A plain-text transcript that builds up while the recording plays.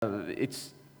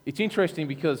it's interesting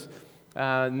because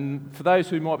for those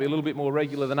who might be a little bit more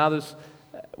regular than others,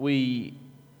 we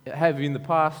have in the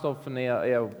past often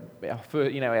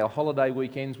our holiday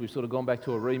weekends, we've sort of gone back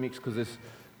to a remix because there's,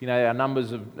 our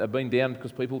numbers have been down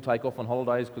because people take off on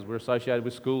holidays because we're associated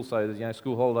with school, so there's,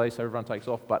 school holidays, so everyone takes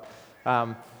off. But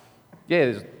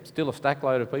there's still a stack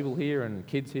load of people here and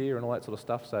kids here and all that sort of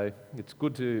stuff. So it's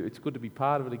good to be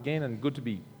part of it again, and good to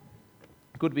be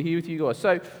here with you guys.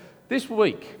 So this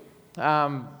week,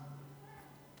 we're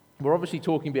obviously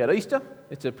talking about Easter.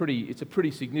 It's a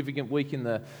pretty significant week in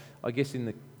the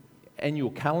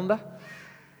annual calendar,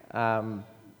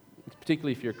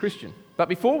 particularly if you're a Christian. But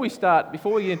before we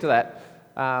get into that,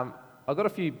 I've got a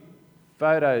few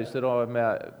photos that I'm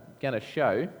going to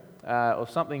show of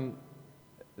something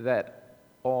that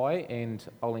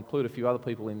I'll include a few other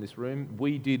people in this room,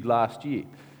 we did last year.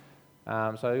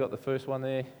 So I've got the first one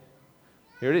there.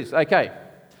 Here it is. Okay.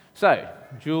 So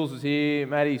Jules is here,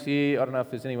 Maddie's here. I don't know if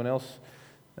there's anyone else.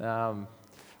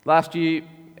 Last year,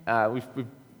 we've,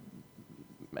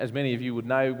 as many of you would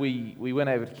know, we went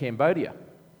over to Cambodia.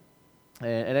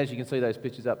 And as you can see those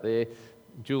pictures up there,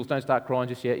 Jules, don't start crying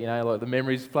just yet, like the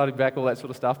memories flooding back, all that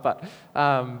sort of stuff. But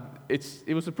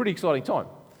it was a pretty exciting time.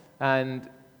 And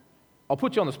I'll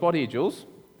put you on the spot here, Jules.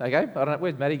 Okay? I don't know,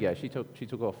 where'd Maddie go? She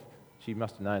took off. She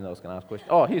must have known that I was going to ask a question.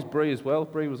 Oh, here's Bree as well.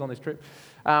 Bree was on this trip.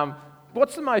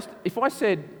 What's the most? If I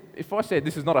said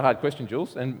this is not a hard question,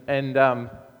 Jules, and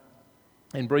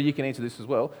Bree, you can answer this as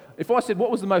well. If I said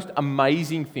what was the most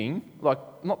amazing thing, like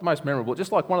not the most memorable,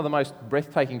 just like one of the most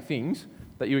breathtaking things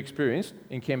that you experienced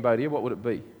in Cambodia, what would it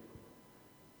be?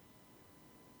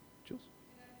 Jules?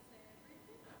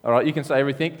 All right, you can say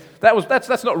everything.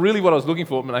 That's not really what I was looking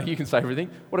for, but no, you can say everything.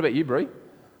 What about you, Bree?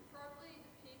 Probably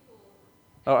the people.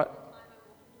 All right.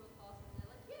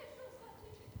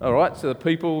 All right, so the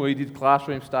people, we did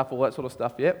classroom stuff, all that sort of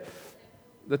stuff, yep.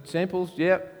 The samples,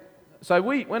 yep. So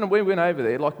when we went over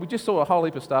there, we just saw a whole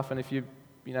heap of stuff, and if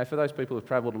for those people who've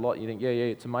travelled a lot, you think,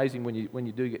 it's amazing when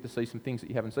you do get to see some things that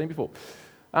you haven't seen before.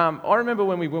 I remember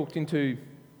when we walked into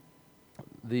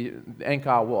the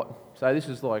Angkor Wat, so this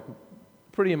is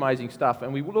pretty amazing stuff,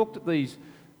 and we looked at these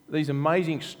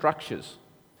amazing structures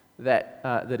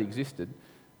that exist,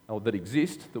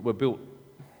 that were built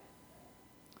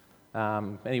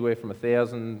anywhere from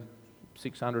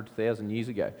 1,600 to 1,000 years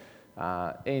ago.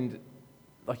 And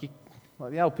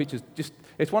the old pictures,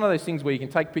 it's one of those things where you can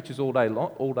take pictures all day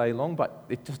long, but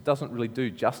it just doesn't really do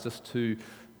justice to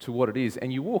what it is.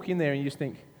 And you walk in there and you just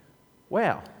think,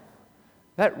 wow,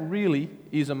 that really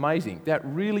is amazing. That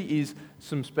really is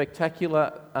some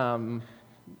spectacular,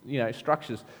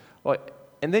 structures.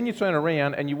 And then you turn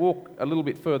around and you walk a little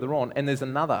bit further on, and there's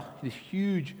this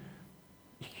huge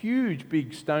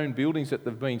big stone buildings that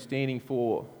they've been standing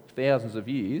for thousands of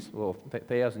years, well,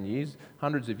 1,000 years,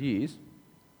 hundreds of years.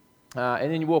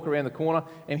 And then you walk around the corner,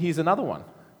 and here's another one.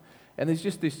 And there's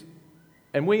just this,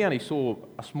 and we only saw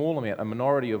a small amount, a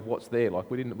minority of what's there.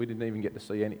 We didn't even get to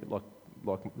see any,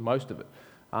 most of it.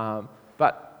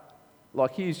 But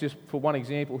here's just for one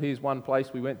example. Here's one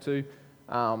place we went to,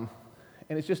 and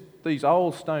it's just these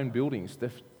old stone buildings.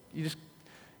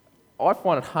 I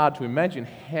find it hard to imagine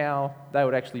how they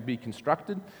would actually be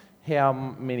constructed, how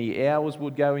many hours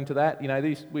would go into that.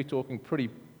 We're talking pretty,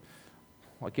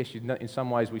 I guess in some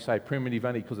ways we say primitive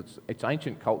only because it's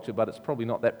ancient culture, but it's probably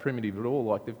not that primitive at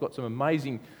all. They've got some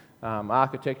amazing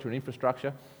architecture and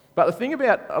infrastructure. But the thing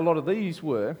about a lot of these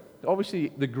were,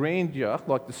 obviously the grandeur,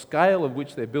 the scale of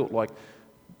which they're built,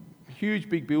 huge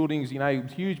big buildings,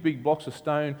 huge big blocks of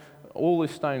stone, all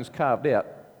this stone's carved out.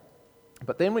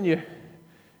 But then when you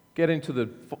get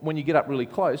up really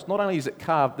close, not only is it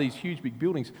carved, these huge big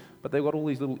buildings, but they've got all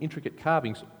these little intricate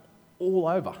carvings all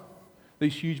over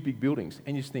these huge big buildings.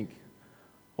 And you just think,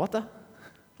 what the?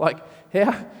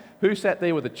 Who sat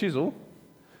there with a chisel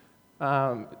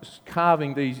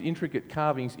carving these intricate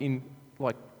carvings in,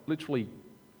 literally,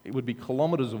 it would be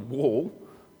kilometres of wall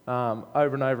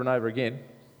over and over and over again.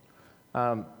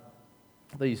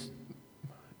 These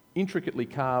intricately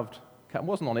carved, it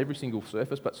wasn't on every single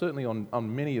surface, but certainly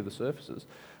on many of the surfaces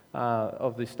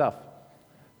of this stuff.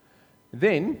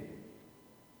 Then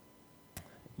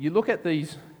you look at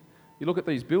these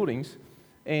buildings,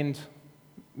 and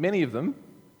many of them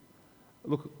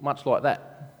look much like that.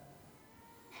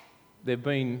 They've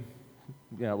been,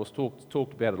 was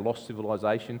talked about a lost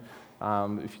civilization.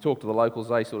 If you talk to the locals,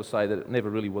 they sort of say that it never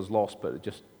really was lost, but it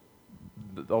just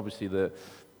obviously the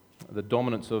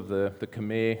dominance of the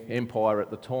Khmer Empire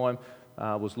at the time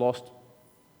was lost,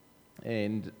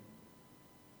 and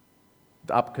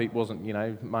the upkeep wasn't,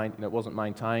 it wasn't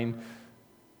maintained,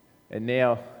 and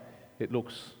now it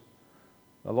looks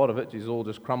A lot of it is all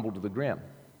just crumbled to the ground.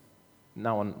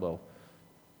 No one, well,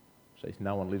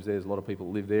 no one lives there. There's a lot of people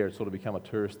that live there. It's sort of become a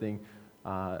tourist thing,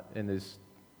 and there's,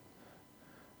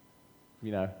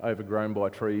 overgrown by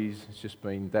trees. It's just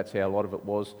been, that's how a lot of it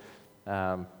was.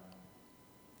 And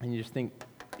you just think,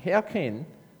 how can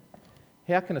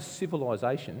a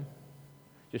civilization,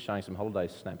 just showing some holiday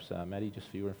snaps, Maddie, just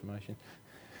for your information,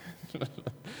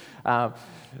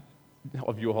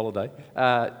 of your holiday,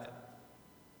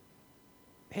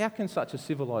 how can such a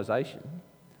civilization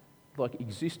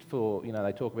exist for,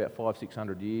 they talk about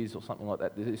 500-600 years or something like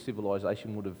that, this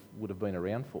civilization would have been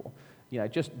around for,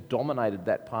 just dominated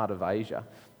that part of Asia.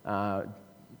 How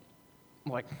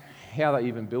they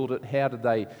even built it, how did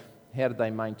they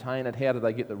maintain it, how did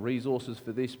they get the resources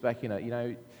for this back in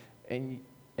and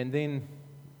then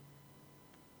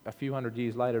a few hundred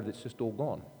years later it's just all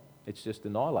gone. It's just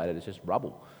annihilated, it's just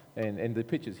rubble. And the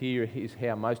pictures here is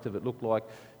how most of it looked like.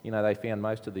 They found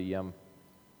most of the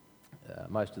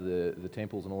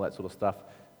temples and all that sort of stuff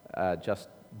just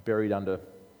buried under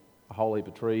a whole heap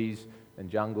of trees and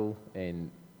jungle and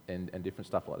different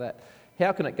stuff like that.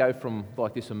 How can it go from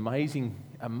this amazing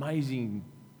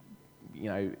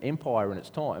empire in its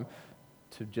time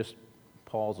to just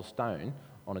piles of stone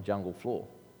on a jungle floor?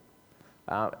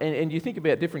 And you think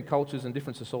about different cultures and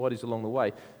different societies along the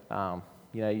way.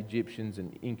 Egyptians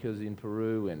and Incas in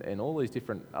Peru and all these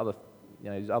different other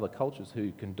these other cultures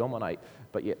who can dominate,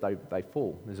 but yet they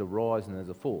fall. There's a rise and there's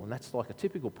a fall, and that's like a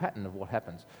typical pattern of what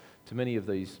happens to many of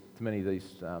these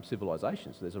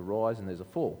civilizations. There's a rise and there's a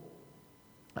fall.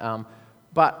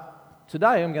 But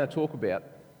today I'm going to talk about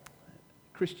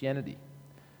Christianity,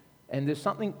 and there's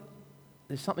something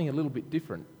a little bit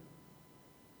different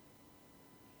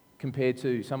compared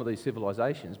to some of these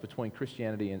civilizations between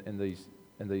Christianity and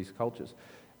these cultures,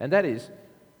 and that is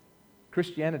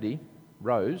Christianity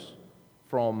rose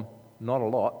from not a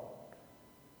lot,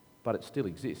 but it still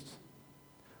exists.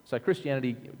 So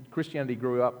Christianity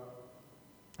grew up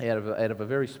out of a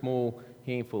very small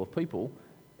handful of people,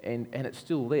 and it's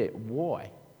still there.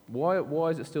 Why? Why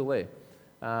is it still there?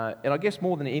 And I guess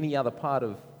more than any other part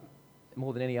of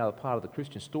the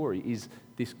Christian story is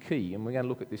this key, and we're going to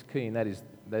look at this key, and that is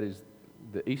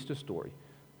the Easter story,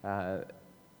 and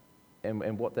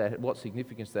what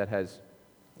significance that has.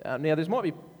 Now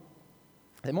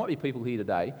there might be people here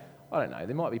today, I don't know,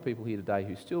 there might be people here today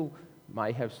who still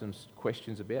may have some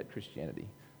questions about Christianity,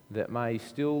 that may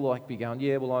still be going,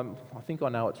 yeah, well, I think I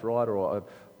know it's right, or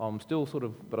I'm still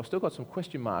but I've still got some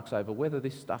question marks over whether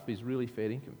this stuff is really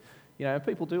fair income. And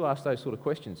people do ask those sort of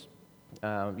questions.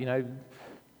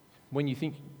 When you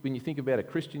think about a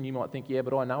Christian, you might think, yeah,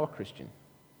 but I know a Christian.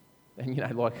 And,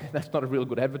 that's not a real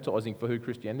good advertising for who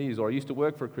Christianity is. Or I used to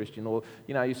work for a Christian. Or,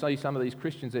 you see some of these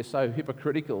Christians, they're so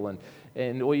hypocritical.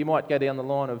 Or you might go down the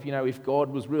line of, if God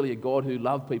was really a God who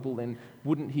loved people, then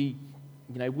wouldn't he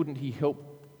help?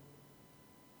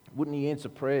 Wouldn't he answer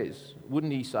prayers?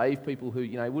 Wouldn't he save people who,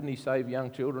 wouldn't he save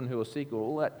young children who are sick,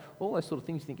 or all those sort of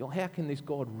things? You think, well, how can this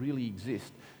God really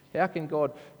exist? How can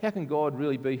God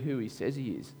really be who he says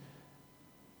he is?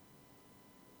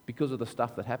 Because of the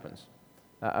stuff that happens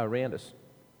around us.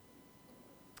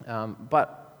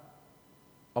 But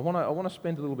I want to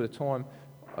spend a little bit of time,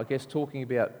 I guess, talking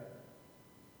about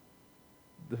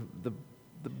the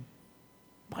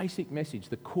basic message,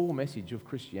 the core message of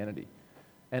Christianity.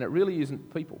 And it really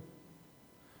isn't people.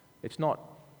 It's not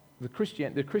the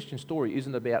Christian story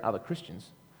isn't about other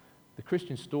Christians. The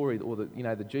Christian story, or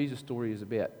the Jesus story, is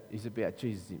about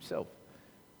Jesus himself.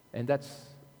 And that's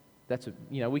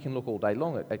we can look all day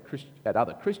long at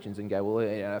other Christians and go, well,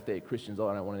 if they're Christians,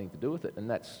 I don't want anything to do with it. And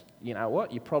that's,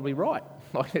 what, you're probably right.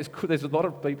 There's a lot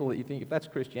of people that you think, if that's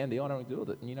Christianity, I don't want to do with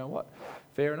it. And you know what?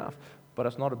 Fair enough. But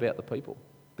it's not about the people.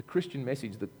 The Christian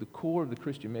message, the core of the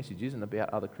Christian message isn't about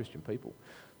other Christian people.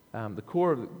 The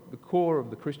core of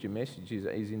the Christian message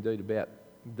is indeed about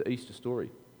the Easter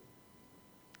story.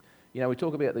 We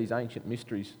talk about these ancient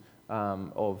mysteries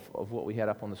of what we had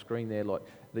up on the screen there, like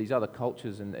these other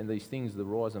cultures and these things, the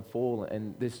rise and fall,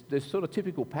 and there's sort of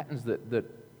typical patterns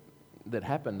that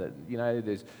happen. That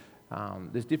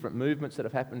there's different movements that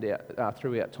have happened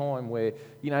throughout time where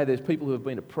there's people who have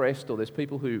been oppressed, or there's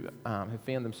people who have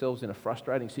found themselves in a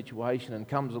frustrating situation, and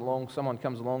someone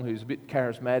comes along who's a bit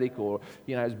charismatic, or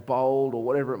is bold, or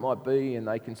whatever it might be, and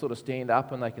they can sort of stand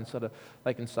up and they can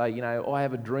say, I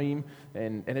have a dream,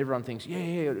 and everyone thinks,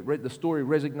 the story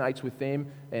resonates with them,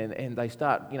 and they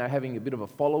start having a bit of a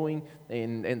following,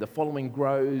 and the following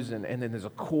grows, and then there's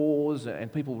a cause,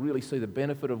 and people really see the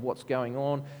benefit of what's going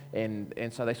on,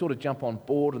 and so they sort of jump on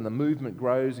board and the movement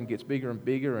grows and gets bigger and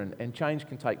bigger, and change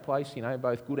can take place,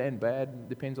 both good and bad,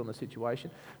 depends on the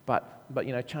situation. But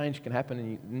change can happen,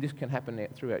 and this can happen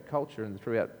throughout culture and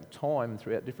throughout time and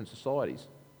throughout different societies.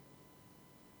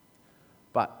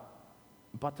 But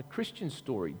the Christian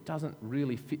story doesn't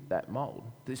really fit that mold.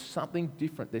 There's something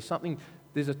different. There's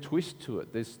a twist to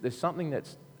it. There's something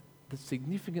that's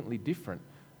significantly different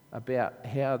about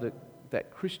how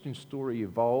that Christian story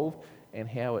evolved and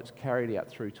how it's carried out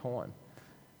through time.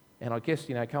 And I guess,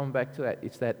 coming back to that,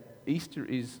 it's that Easter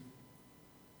is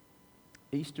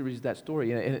that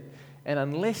story. And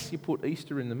unless you put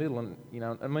Easter in the middle, and,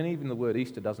 even the word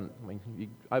Easter doesn't, you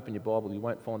open your Bible, you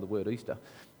won't find the word Easter.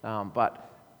 But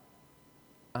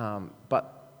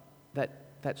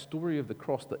that story of the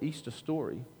cross, the Easter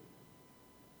story,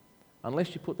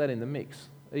 unless you put that in the mix,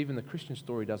 even the Christian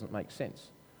story doesn't make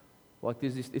sense. Like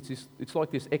it's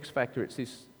like this X factor. It's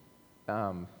this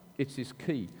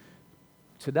key.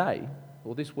 Today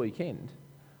or this weekend,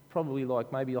 probably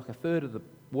maybe a third of the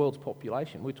world's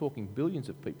population, we're talking billions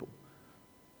of people,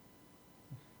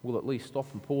 will at least stop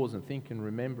and pause and think and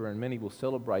remember, and many will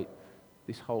celebrate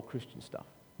this whole Christian stuff,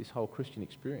 this whole Christian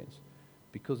experience,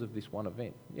 because of this one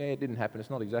event. Yeah, it didn't happen.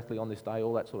 It's not exactly on this day,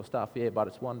 all that sort of stuff. Yeah, but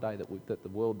it's one day that the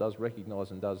world does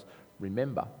recognise and does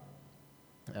remember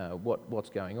what's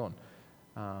going on.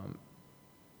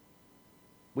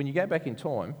 When you go back in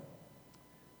time,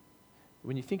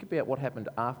 when you think about what happened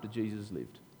after Jesus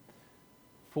lived,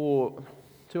 for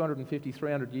 250,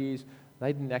 300 years,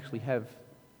 they didn't actually have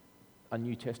a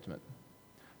New Testament.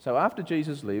 So after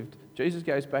Jesus lived, Jesus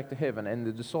goes back to heaven, and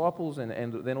the disciples and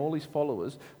then all his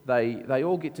followers, they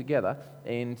all get together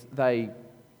and they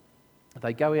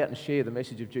go out and share the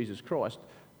message of Jesus Christ.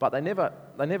 But they never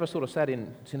sort of sat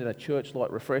in a church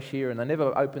like Refresh here, and they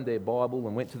never opened their Bible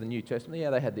and went to the New Testament. Yeah,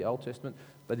 they had the Old Testament.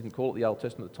 They didn't call it the Old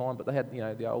Testament at the time, but they had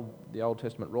the Old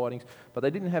Testament writings. But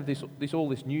they didn't have all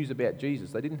this news about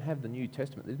Jesus. They didn't have the New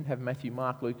Testament. They didn't have Matthew,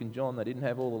 Mark, Luke, and John. They didn't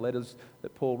have all the letters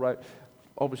that Paul wrote.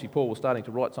 Obviously, Paul was starting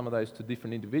to write some of those to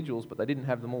different individuals, but they didn't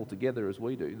have them all together as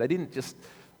we do. They didn't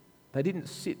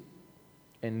sit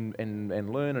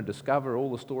and learn and discover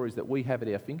all the stories that we have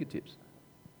at our fingertips.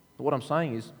 But what I'm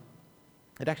saying is,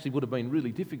 it actually would have been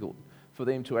really difficult for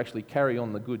them to actually carry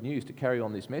on the good news, to carry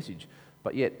on this message.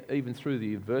 But yet, even through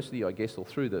the adversity, I guess, or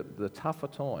through the tougher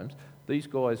times, these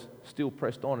guys still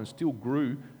pressed on and still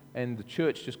grew, and the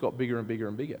church just got bigger and bigger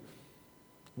and bigger.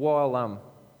 While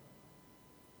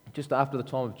just after the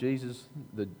time of Jesus,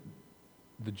 the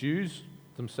Jews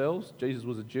themselves, Jesus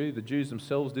was a Jew, the Jews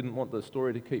themselves didn't want the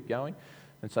story to keep going,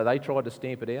 and so they tried to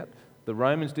stamp it out. The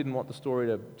Romans didn't want the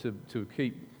story to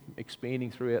keep expanding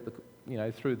throughout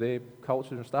through their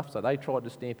culture and stuff, so they tried to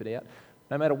stamp it out.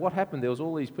 No matter what happened, there was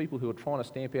all these people who were trying to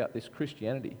stamp out this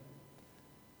Christianity,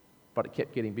 but it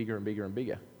kept getting bigger and bigger and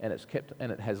bigger, and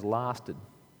it has lasted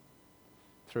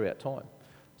throughout time.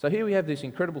 So here we have this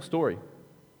incredible story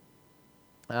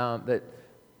that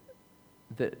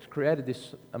created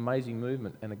this amazing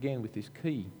movement, and again with this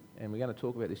key, and we're going to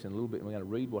talk about this in a little bit, and we're going to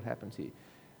read what happens here.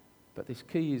 But this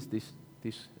key is this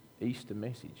Easter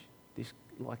message.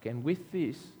 And with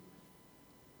this,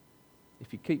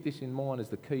 if you keep this in mind as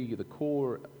the key, the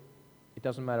core, it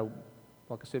doesn't matter,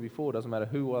 like I said before, it doesn't matter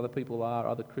who other people are,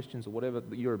 other Christians or whatever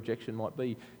your objection might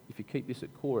be. If you keep this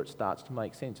at core, it starts to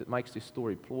make sense. It makes this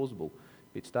story plausible.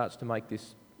 It starts to make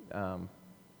this, a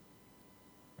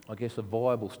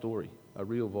viable story, a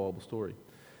real viable story.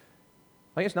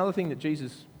 I guess another thing that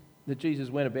Jesus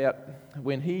went about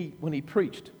when he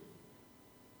preached,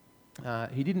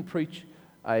 he didn't preach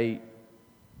a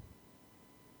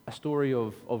story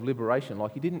of liberation.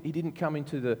 Like he didn't come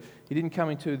into the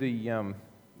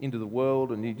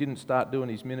world, and he didn't start doing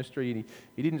his ministry, and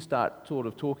he didn't start sort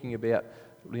of talking about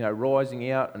rising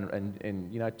out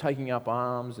and taking up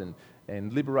arms and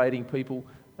liberating people.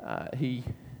 He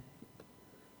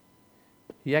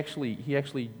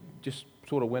actually just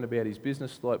sort of went about his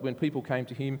business. Like when people came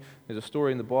to him, there's a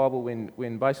story in the Bible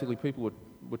when basically people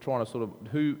were trying to sort of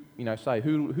who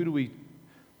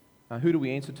do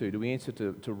we answer to? Do we answer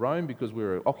to Rome because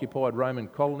we're an occupied Roman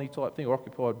colony type thing, or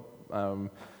occupied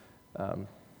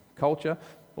culture,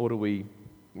 or do we,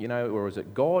 or is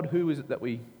it God? Who is it that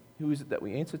we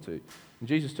answer to? And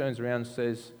Jesus turns around and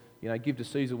says, give to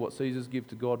Caesar what Caesar's, give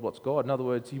to God what's God. In other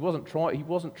words, he wasn't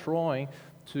trying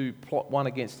to plot one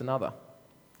against another.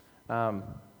 When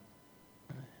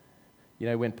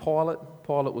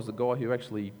Pilate was the guy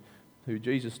who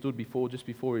Jesus stood before just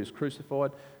before he was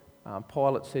crucified.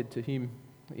 Pilate said to him,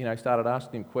 started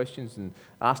asking him questions and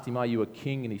asked him, "Are you a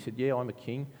king?" And he said, "Yeah, I'm a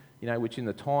king." Which in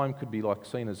the time could be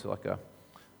seen as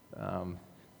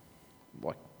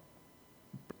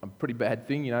a pretty bad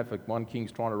thing, for one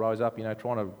king's trying to rise up,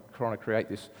 trying to create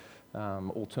this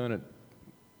alternate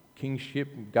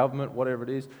kingship, government, whatever it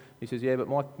is. He says, yeah,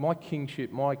 but my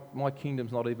kingship, my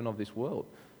kingdom's not even of this world.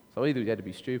 So either he had to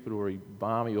be stupid or he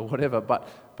balmy or whatever, but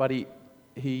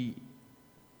he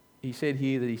said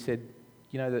here that he said,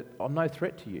 that I'm no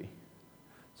threat to you.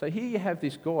 So here you have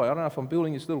this guy, I don't know if I'm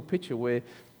building this little picture where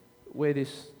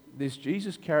this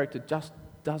Jesus character just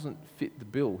doesn't fit the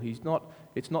bill.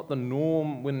 It's not the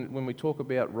norm when we talk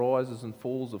about rises and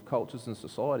falls of cultures and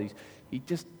societies. He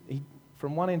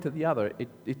from one end to the other,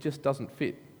 it just doesn't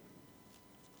fit.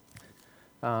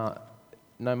 No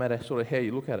matter sort of how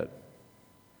you look at it.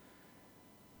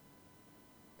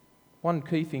 One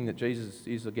key thing that Jesus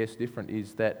is, I guess, different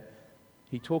is that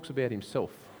he talks about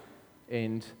himself,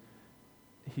 and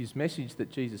his message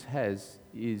that Jesus has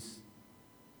is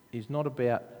not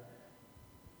about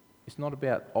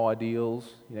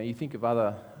ideals. You think of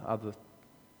other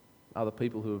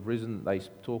people who have risen. They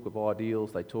talk of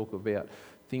ideals. They talk about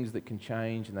things that can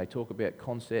change, and they talk about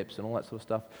concepts and all that sort of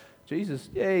stuff. Jesus,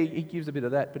 he gives a bit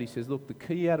of that, but he says, look, the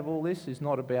key out of all this is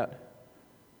not about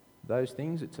those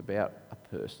things. It's about a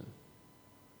person.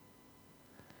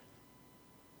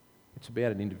 It's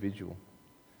about an individual.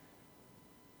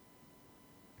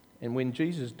 And when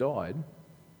Jesus died,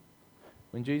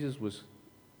 when Jesus was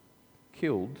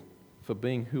killed for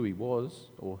being who he was,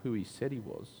 or who he said he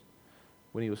was,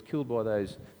 when he was killed by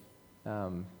those,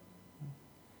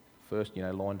 first,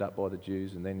 lined up by the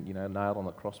Jews and then, nailed on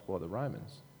the cross by the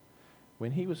Romans,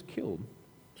 when he was killed,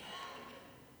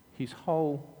 his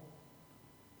whole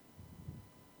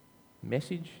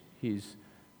message, his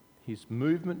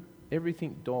movement,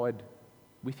 everything died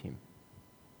with him.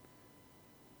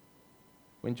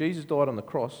 When Jesus died on the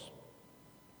cross,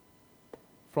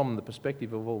 from the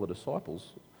perspective of all the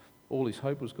disciples, all his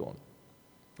hope was gone.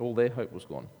 All their hope was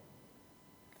gone.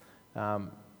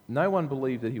 No one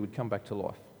believed that he would come back to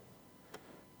life.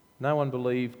 No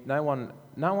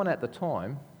one at the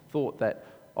time thought that,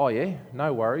 oh yeah,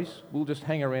 no worries, we'll just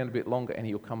hang around a bit longer and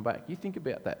he'll come back. You think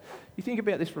about that. You think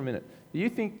about this for a minute. Do you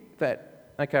think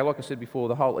that, okay, like I said before,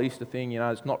 the whole Easter thing,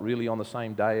 it's not really on the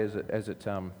same day as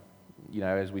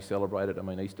we celebrate it. I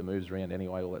mean, Easter moves around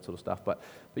anyway, all that sort of stuff. But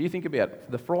you think about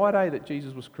the Friday that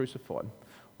Jesus was crucified,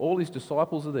 all his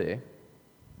disciples are there,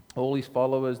 all his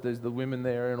followers, there's the women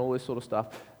there and all this sort of stuff.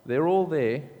 They're all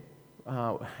there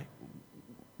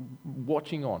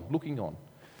watching on, looking on.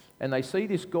 And they see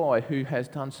this guy who has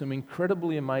done some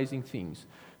incredibly amazing things,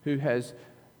 who has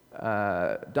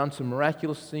done some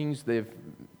miraculous things.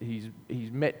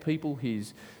 He's met people,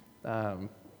 he's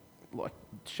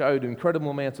showed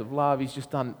incredible amounts of love.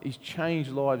 He's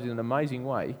changed lives in an amazing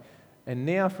way. And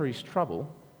now for his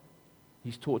trouble,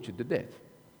 he's tortured to death.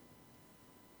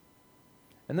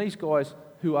 And these guys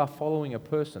who are following a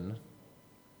person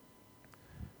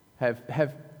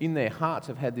have in their hearts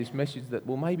have had this message that,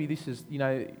 well, maybe this is,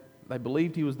 they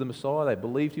believed he was the Messiah, they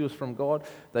believed he was from God,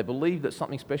 they believed that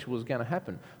something special was going to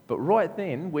happen. But right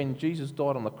then, when Jesus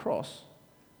died on the cross,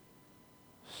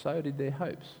 so did their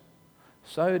hopes.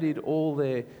 So did all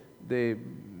their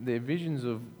visions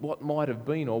of what might have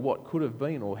been or what could have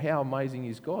been or how amazing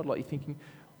is God. Like, you're thinking,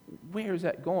 where has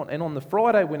that gone? And on the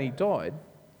Friday when he died,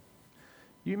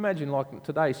 you imagine, like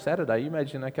today's Saturday, you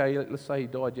imagine, okay, let's say he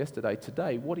died yesterday.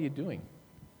 Today, what are you doing?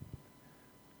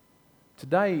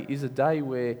 Today is a day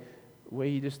where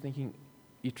you're just thinking,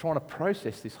 you're trying to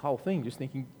process this whole thing, just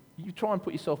thinking, you try and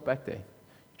put yourself back there.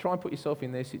 Try and put yourself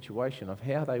in their situation of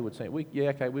how they would say,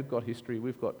 we've got history,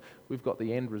 we've got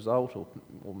the end result, or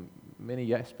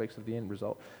many aspects of the end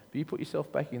result. But you put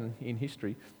yourself back in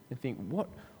history and think,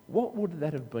 what would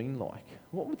that have been like?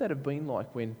 What would that have been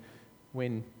like when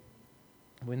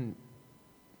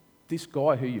this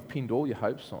guy who you've pinned all your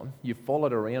hopes on, you've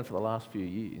followed around for the last few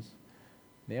years,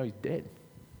 now he's dead?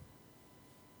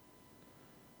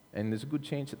 And there's a good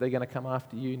chance that they're going to come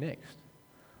after you next.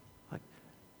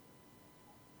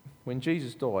 When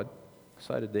Jesus died,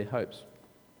 so did their hopes.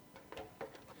 I'm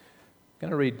going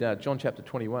to read John chapter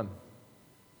 21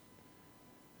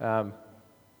 and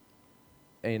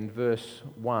verse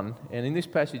 1. And in this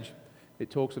passage, it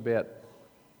talks about,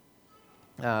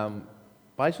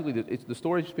 basically, the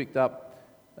story's picked up,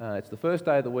 it's the first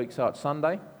day of the week, so it's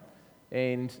Sunday,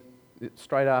 and it's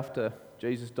straight after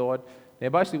Jesus died. Now,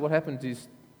 basically what happens is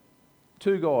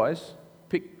two guys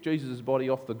pick Jesus' body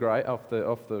off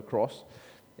the cross,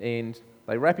 and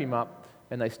they wrap him up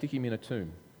and they stick him in a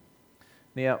tomb.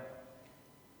 Now,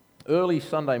 early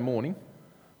Sunday morning,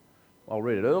 I'll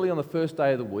read it, early on the first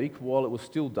day of the week, while it was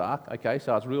still dark, okay,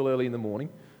 so it's real early in the morning,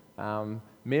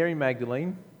 Mary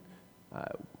Magdalene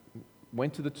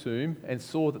went to the tomb and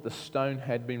saw that the stone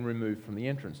had been removed from the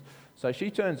entrance. So she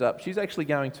turns up. She's actually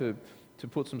going to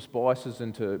put some spices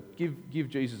and to give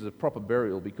Jesus a proper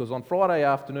burial, because on Friday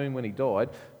afternoon when he died,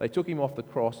 they took him off the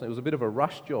cross, and it was a bit of a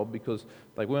rush job because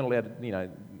they weren't allowed to,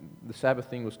 the Sabbath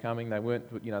thing was coming. They weren't,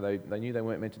 they knew they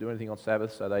weren't meant to do anything on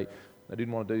Sabbath, so they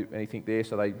didn't want to do anything there.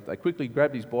 So they quickly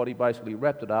grabbed his body, basically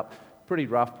wrapped it up, pretty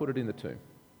rough, put it in the tomb.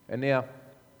 And now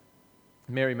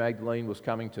Mary Magdalene was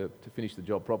coming to finish the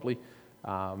job properly.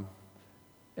 And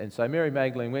so Mary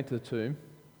Magdalene went to the tomb,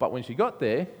 but when she got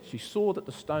there, she saw that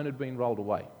the stone had been rolled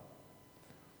away.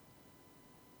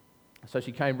 So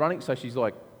she came running, so she's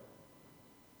like,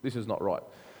 this is not right.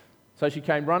 So she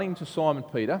came running to Simon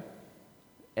Peter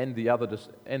and the other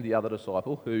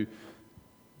disciple, who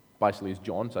basically is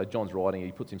John. So John's writing,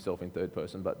 he puts himself in third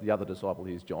person, but the other disciple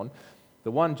here is John, the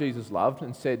one Jesus loved,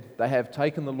 and said, they have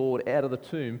taken the Lord out of the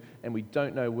tomb, and we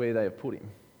don't know where they have put him.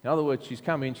 In other words, she's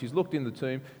come in, she's looked in the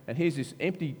tomb, and here's this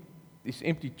empty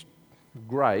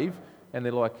grave, and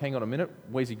they're like, hang on a minute,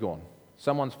 where's he gone?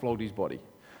 Someone's flogged his body.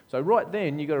 So right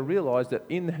then, you've got to realise that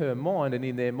in her mind and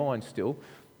in their mind still,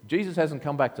 Jesus hasn't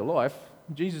come back to life.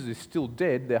 Jesus is still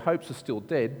dead. Their hopes are still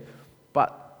dead,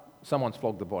 but someone's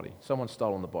flogged the body. Someone's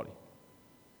stolen the body.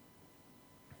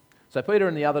 So Peter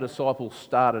and the other disciple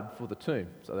started for the tomb.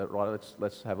 So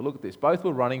let's have a look at this. Both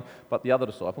were running, but the other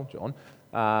disciple, John,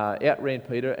 outran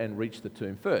Peter and reached the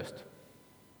tomb first.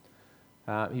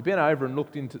 He bent over and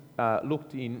looked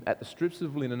in at the strips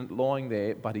of linen lying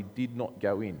there, but he did not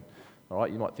go in. All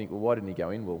right, you might think, well, why didn't he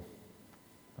go in? Well,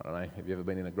 I don't know. Have you ever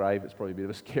been in a grave? It's probably a bit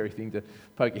of a scary thing to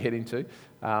poke your head into.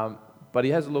 But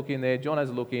he has a look in there. John has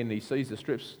a look in. He sees the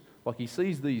strips, like he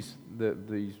sees these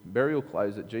burial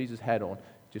clothes that Jesus had on,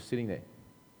 just sitting there.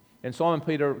 And Simon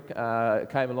Peter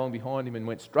came along behind him and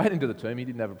went straight into the tomb. He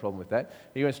didn't have a problem with that.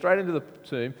 He went straight into the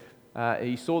tomb.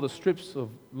 He saw the strips of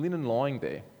linen lying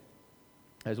there,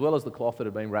 as well as the cloth that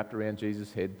had been wrapped around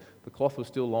Jesus' head. The cloth was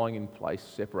still lying in place,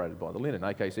 separated by the linen.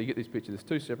 Okay, so you get this picture. There's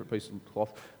two separate pieces of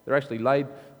cloth. They're actually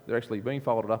being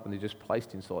folded up, and they're just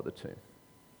placed inside the tomb.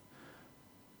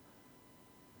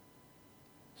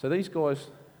 So these guys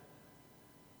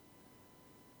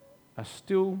are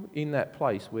still in that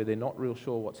place where they're not real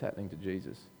sure what's happening to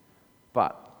Jesus.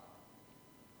 But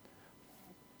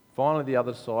finally the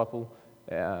other disciple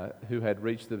who had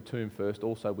reached the tomb first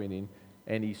also went in,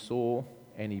 and he saw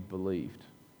and he believed.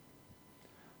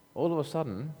 All of a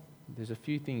sudden, there's a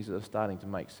few things that are starting to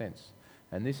make sense.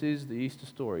 And this is the Easter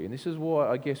story. And this is why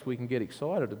I guess we can get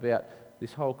excited about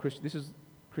this whole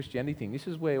Christianity thing. This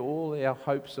is where all our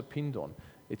hopes are pinned on.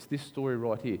 It's this story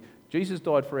right here. Jesus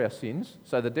died for our sins,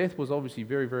 so the death was obviously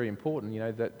very, very important,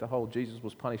 that the whole Jesus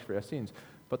was punished for our sins.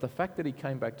 But the fact that he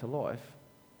came back to life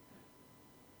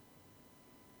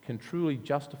can truly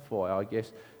justify, I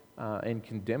guess, and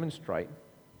can demonstrate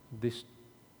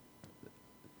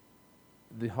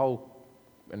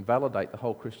and validate the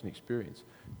whole Christian experience,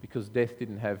 because death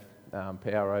didn't have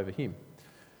power over him.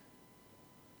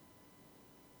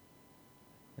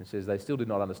 It says they still did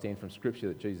not understand from Scripture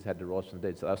that Jesus had to rise from the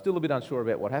dead. So they were still a bit unsure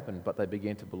about what happened, but they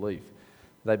began to believe.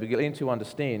 They began to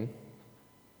understand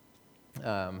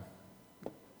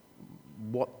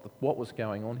what was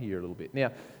going on here a little bit.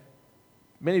 Now,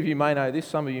 many of you may know this,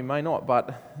 some of you may not,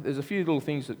 but there's a few little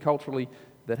things that culturally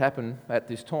that happen at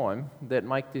this time that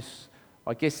make this,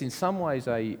 I guess, in some ways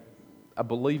a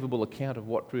believable account of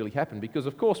what really happened. Because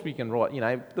of course we can write,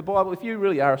 the Bible. If you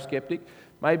really are a skeptic,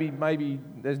 maybe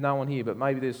there's no one here, but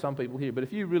maybe there's some people here. But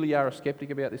if you really are a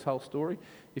skeptic about this whole story,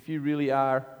 if you really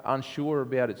are unsure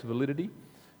about its validity,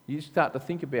 you start to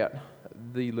think about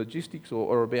the logistics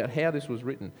or about how this was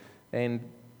written. And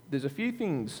there's a few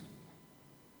things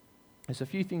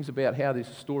about how this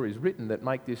story is written that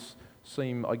make this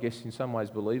seem, I guess, in some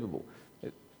ways believable.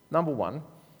 Number one,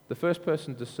 the first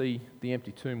person to see the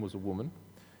empty tomb was a woman.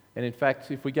 And in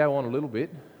fact, if we go on a little bit,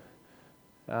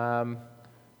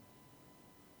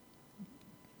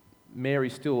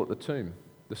 Mary's still at the tomb.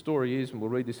 The story is, and we'll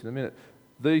read this in a minute,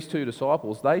 these two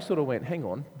disciples, they sort of went, hang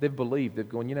on, they've believed, they've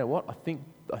gone, you know what, I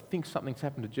think something's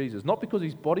happened to Jesus. Not because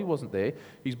his body wasn't there,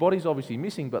 his body's obviously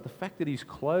missing, but the fact that his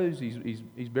clothes,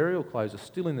 his burial clothes are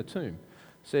still in the tomb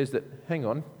says that, hang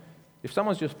on, if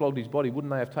someone's just flogged his body,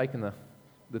 wouldn't they have taken the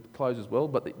clothes as well?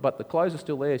 But the clothes are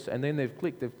still there, and then they've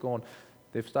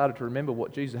started to remember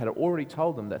what Jesus had already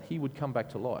told them, that he would come back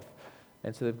to life.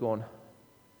 And so they've gone,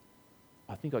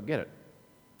 I think I get it.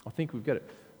 I think we've got it.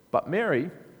 But Mary,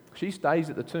 she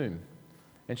stays at the tomb,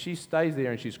 and she stays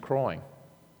there and she's crying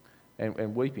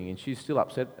and weeping, and she's still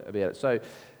upset about it. So it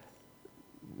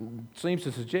seems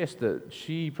to suggest that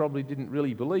she probably didn't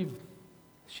really believe.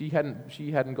 She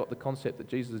hadn't got the concept that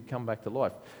Jesus had come back to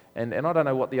life. And I don't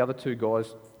know what the other two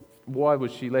guys, why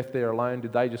was she left there alone?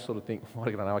 Did they just sort of think, I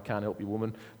don't know, I can't help you,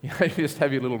 woman. Just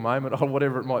have your little moment, or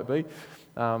whatever it might be.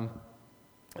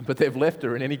 But they've left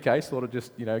her in any case, sort of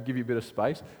just, give you a bit of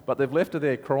space. But they've left her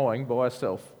there crying by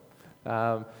herself.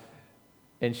 And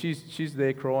she's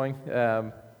there crying.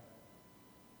 The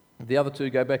other two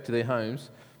go back to their homes.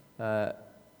 And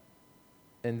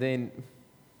then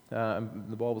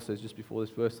the Bible says just before this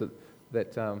verse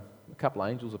that a couple of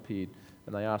angels appeared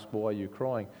and they asked, why are you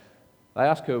crying? They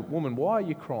ask her, woman, why are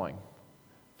you crying?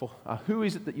 Who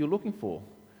is it that you're looking for?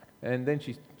 And then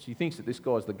she thinks that this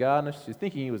guy's the gardener. She's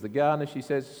thinking he was the gardener. She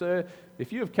says, sir,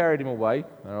 if you have carried him away,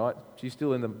 all right, she's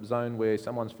still in the zone where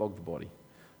someone's flogged the body.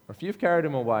 Or if you've carried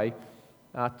him away,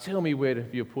 tell me where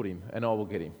you put him and I will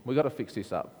get him. We've got to fix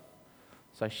this up.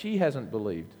 So she hasn't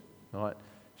believed, right?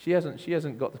 She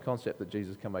hasn't got the concept that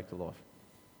Jesus come back to life.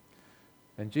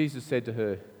 And Jesus said to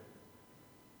her,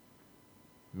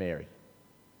 Mary.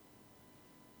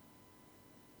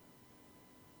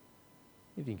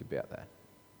 You think about that.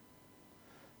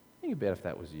 Think about if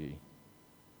that was you.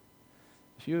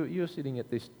 If you're sitting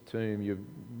at this tomb, you're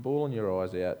bawling your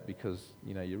eyes out because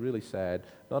you're really sad.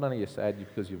 Not only are you sad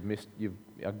because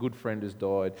a good friend has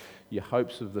died, your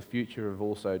hopes of the future have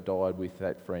also died with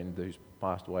that friend who's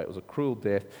passed away. It was a cruel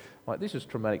death. Like, this is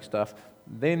traumatic stuff.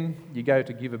 Then you go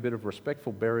to give a bit of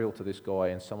respectful burial to this guy,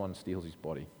 and someone steals his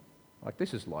body. Like,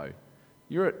 this is low.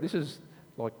 You're at the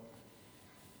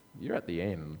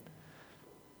end.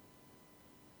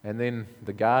 And then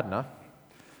the gardener,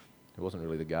 it wasn't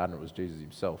really the gardener, it was Jesus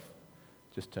himself,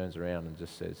 just turns around and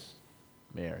just says,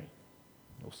 Mary,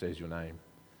 or says your name.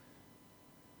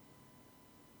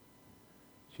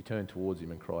 She turned towards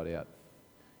him and cried out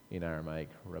in Aramaic,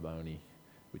 Rabboni,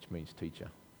 which means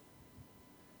teacher.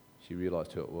 She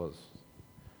realised who it was.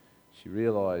 She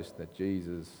realised that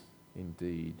Jesus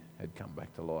indeed had come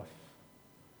back to life.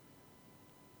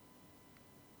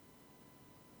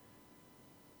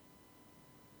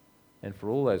 And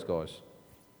for all those guys,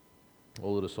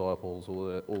 all the disciples,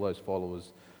 all those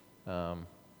followers,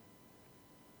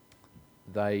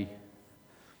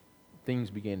 things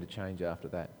began to change after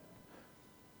that.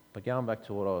 But going back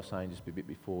to what I was saying just a bit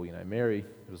before, Mary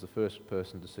was the first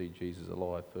person to see Jesus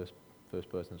alive, first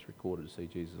person that's recorded to see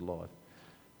Jesus alive.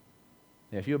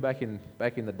 Now, if you're back in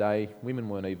the day, women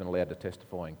weren't even allowed to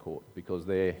testify in court because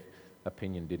their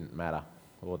opinion didn't matter,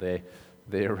 or their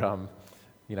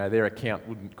account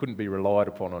couldn't be relied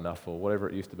upon enough, or whatever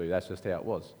it used to be. That's just how it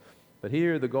was. But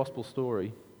here, the gospel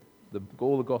story,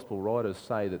 all the gospel writers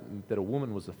say that a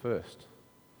woman was the first.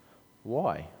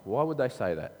 Why? Why would they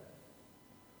say that?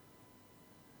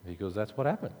 Because that's what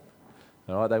happened.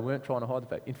 All right, they weren't trying to hide the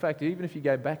fact. In fact, even if you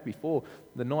go back before,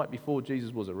 the night before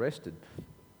Jesus was arrested,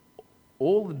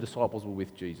 all the disciples were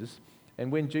with Jesus.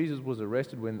 And when Jesus was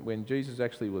arrested, when Jesus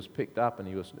actually was picked up and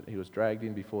he was dragged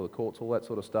in before the courts, all that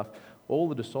sort of stuff, all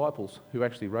the disciples who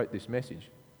actually wrote this message,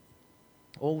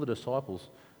 all the disciples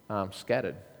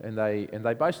scattered, and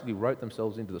they basically wrote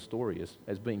themselves into the story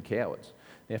as being cowards.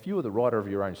 Now, if you were the writer of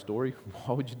your own story,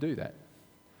 why would you do that?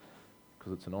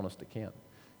 Because it's an honest account.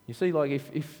 You see, like,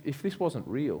 if this wasn't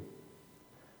real,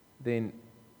 then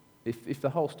if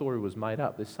the whole story was made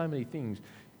up, there's so many things.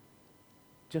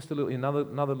 Just another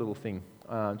little thing.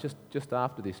 Just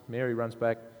after this, Mary runs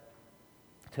back,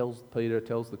 tells Peter,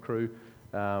 tells the crew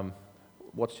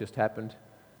what's just happened.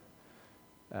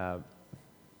 And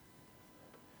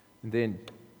then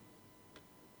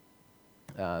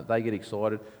they get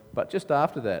excited. But just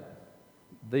after that,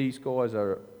 these guys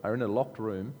are in a locked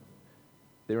room.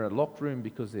 They're in a locked room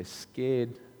because they're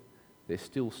scared. They're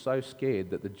still so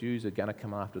scared that the Jews are going to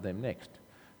come after them next.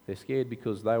 They're scared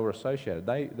because they were associated.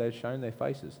 They've shown their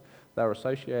faces. They were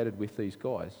associated with these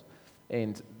guys.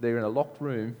 And they're in a locked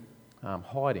room,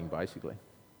 hiding, basically.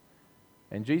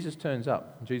 And Jesus turns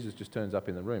up. Jesus just turns up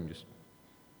in the room, just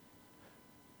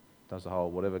does the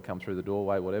whole whatever, come through the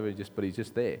doorway, whatever, but he's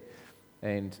just there.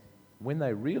 And when they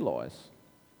indeed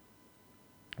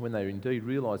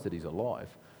realise that he's alive,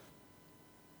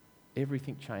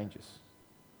 everything changes.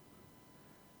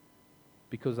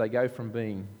 Because they go from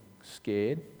being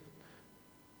scared,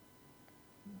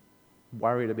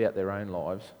 worried about their own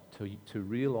lives, to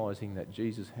realising that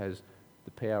Jesus has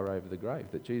the power over the grave,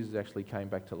 that Jesus actually came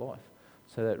back to life,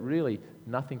 so that really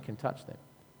nothing can touch them.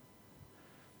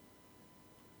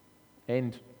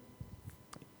 And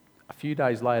a few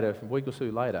days later, a week or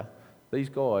two later, these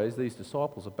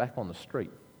disciples are back on the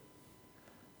street.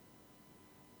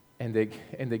 and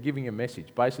they're giving a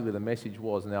message. Basically, the message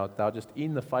was now they're just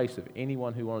in the face of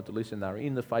anyone who wanted to listen. They were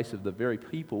in the face of the very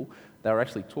people. They were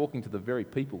actually talking to the very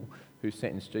people who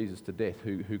sentenced Jesus to death,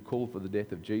 who called for the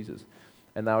death of Jesus.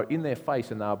 And they were in their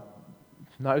face, and they were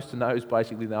nose to nose,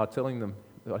 basically. They were telling them,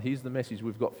 here's the message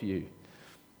we've got for you.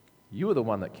 You were the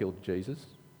one that killed Jesus.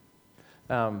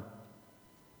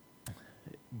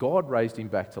 God raised him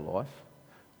back to life.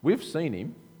 We've seen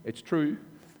him. It's true.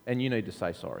 And you need to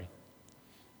say sorry.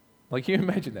 Like, can you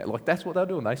imagine that? Like, that's what they're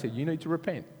doing. They said, you need to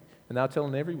repent. And they're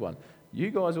telling everyone,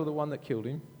 you guys were the one that killed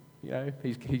him. You know,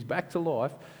 he's back to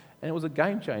life. And it was a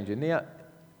game changer. Now,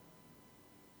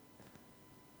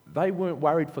 they weren't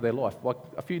worried for their life. Like,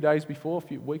 a few days before,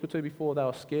 a week or two before, they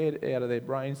were scared out of their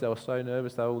brains. They were so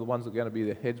nervous. They were the ones that were going to be,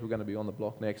 their heads were going to be on the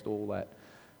block next, all that.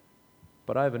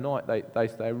 But overnight,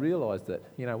 they realised that,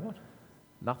 you know what?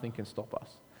 Nothing can stop us.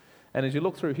 And as you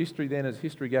look through history then, as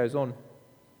history goes on,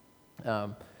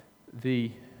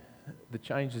 the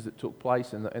changes that took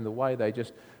place and the way the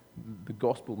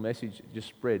gospel message just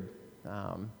spread,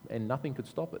 and nothing could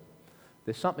stop it.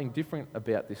 There's something different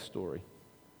about this story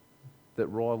that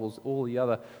rivals all the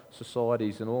other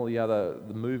societies and all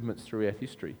the movements throughout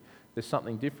history. There's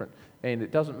something different, and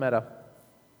it doesn't matter,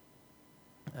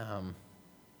 I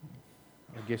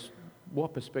guess,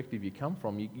 what perspective you come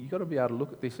from. You've got to be able to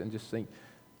look at this and just think,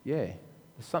 yeah,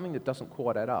 there's something that doesn't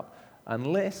quite add up,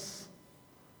 unless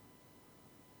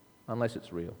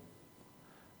it's real.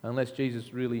 Unless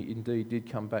Jesus really indeed did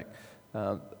come back.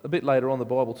 A bit later on, the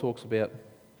Bible talks about,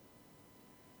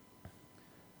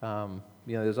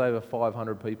 there's over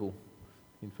 500 people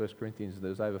in 1 Corinthians.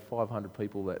 There's over 500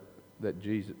 people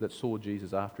that saw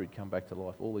Jesus after he'd come back to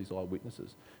life. All these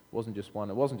eyewitnesses. It wasn't just one.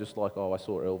 It wasn't just like, I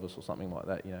saw Elvis or something like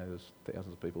that. There's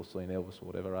thousands of people seen Elvis or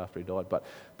whatever after he died.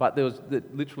 But there was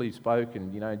that literally spoke,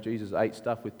 and Jesus ate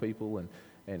stuff with people,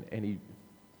 and he,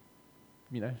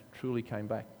 truly came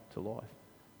back to life.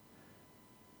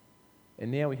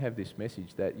 And now we have this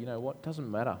message that,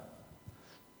 doesn't matter.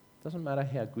 It doesn't matter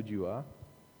how good you are,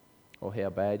 or how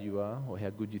bad you are, or how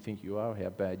good you think you are, or how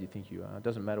bad you think you are. It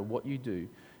doesn't matter what you do.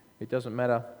 It doesn't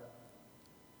matter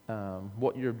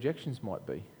what your objections might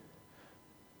be.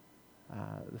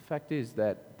 The fact is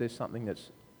that there's something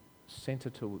that's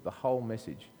central to the whole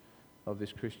message of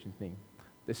this Christian thing.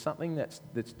 There's something that's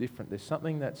different. There's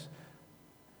something that's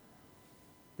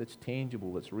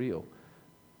tangible, that's real.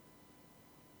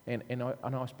 And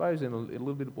I suppose in a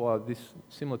little bit why this,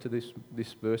 similar to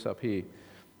this verse up here,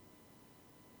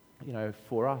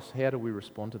 for us, how do we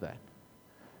respond to that?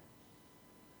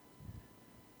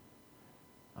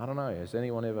 I don't know, has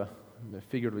anyone ever,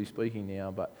 figuratively speaking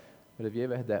now, but have you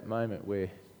ever had that moment where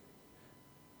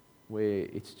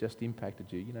it's just impacted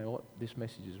you? You know what, this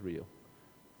message is real.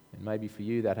 And maybe for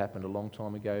you that happened a long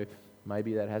time ago,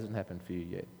 maybe that hasn't happened for you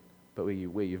yet. But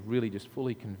where you've really just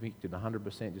fully convicted,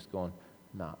 100% just gone,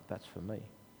 nah, that's for me.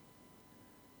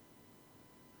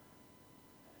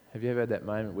 Have you ever had that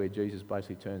moment where Jesus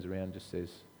basically turns around and just says,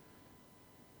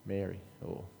 Mary,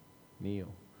 or Neil,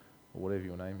 or whatever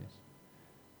your name is,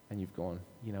 and you've gone,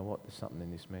 you know what, there's something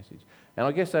in this message. And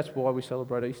I guess that's why we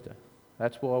celebrate Easter.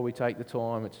 That's why we take the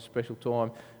time. It's a special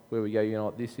time where we go, you know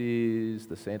what, this is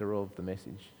the centre of the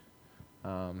message.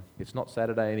 It's not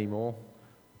Saturday anymore,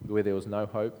 where there was no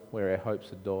hope, where our hopes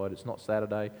had died. It's not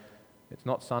Saturday. It's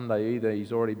not Sunday either.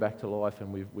 He's already back to life,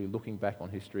 and we're looking back on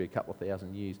history a couple of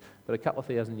thousand years. But a couple of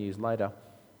thousand years later,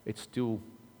 it's still,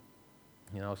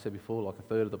 I said before, like a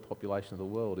third of the population of the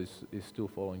world is still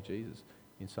following Jesus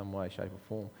in some way, shape or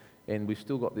form. And we've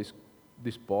still got this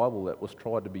Bible that was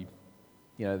tried to be,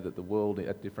 that the world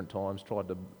at different times tried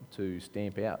to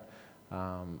stamp out.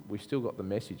 We've still got the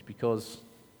message because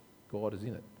God is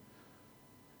in it.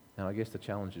 And I guess the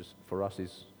challenge for us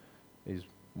is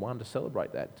one, to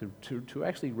celebrate that, to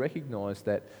actually recognise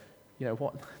that,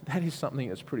 that is something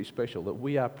that's pretty special, that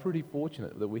we are pretty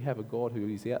fortunate that we have a God who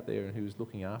is out there and who is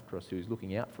looking after us, who is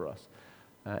looking out for us,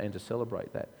 and to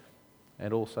celebrate that.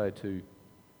 And also to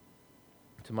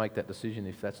make that decision,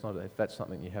 if that's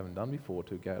something you haven't done before,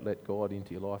 to go let God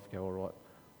into your life, go, all right,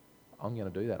 I'm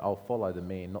going to do that. I'll follow the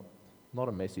man, not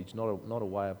a message, not a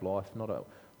way of life, but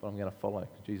I'm going to follow.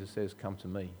 Jesus says, come to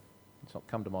me. It's not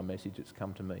come to my message, it's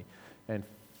come to me. And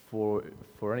for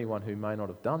anyone who may not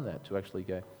have done that, to actually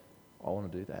go, I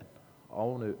want to do that. I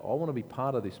want to be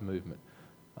part of this movement.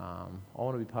 I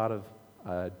want to be part of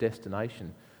a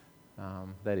destination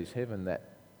that is heaven,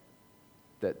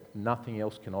 that nothing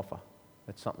else can offer.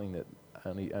 That's something that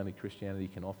only Christianity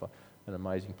can offer, an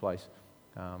amazing place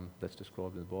that's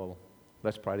described in the Bible.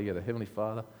 Let's pray together. Heavenly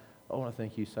Father, I want to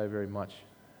thank you so very much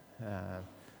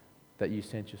that you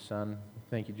sent your Son.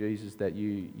 Thank you, Jesus, that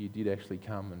you did actually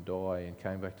come and die and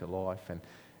came back to life.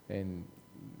 And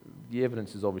the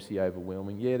evidence is obviously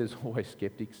overwhelming. Yeah, there's always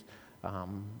skeptics,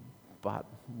 but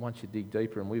once you dig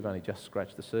deeper, and we've only just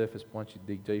scratched the surface, once you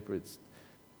dig deeper, it's,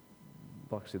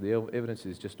 like I said, the evidence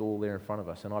is just all there in front of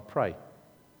us. And I pray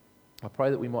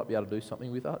that we might be able to do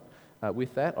something with that.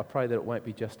 I pray that it won't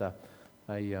be just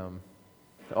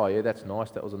oh yeah, that's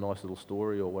nice, that was a nice little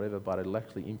story or whatever, but it'll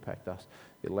actually impact us.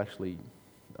 It'll actually,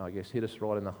 I guess, hit us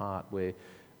right in the heart where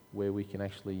we can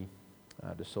actually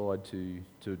decide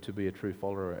to be a true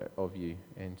follower of you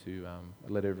and to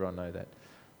let everyone know that.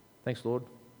 Thanks, Lord.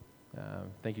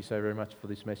 Thank you so very much for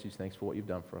this message. Thanks for what you've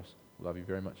done for us. Love you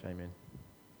very much. Amen.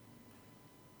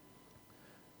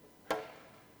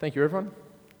 Thank you, everyone.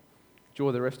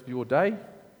 Enjoy the rest of your day.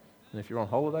 And if you're on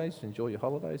holidays, enjoy your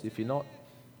holidays. If you're not,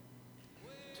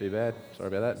 too bad. Sorry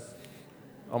about that.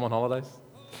 I'm on holidays.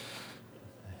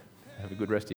 Have a good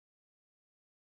rest of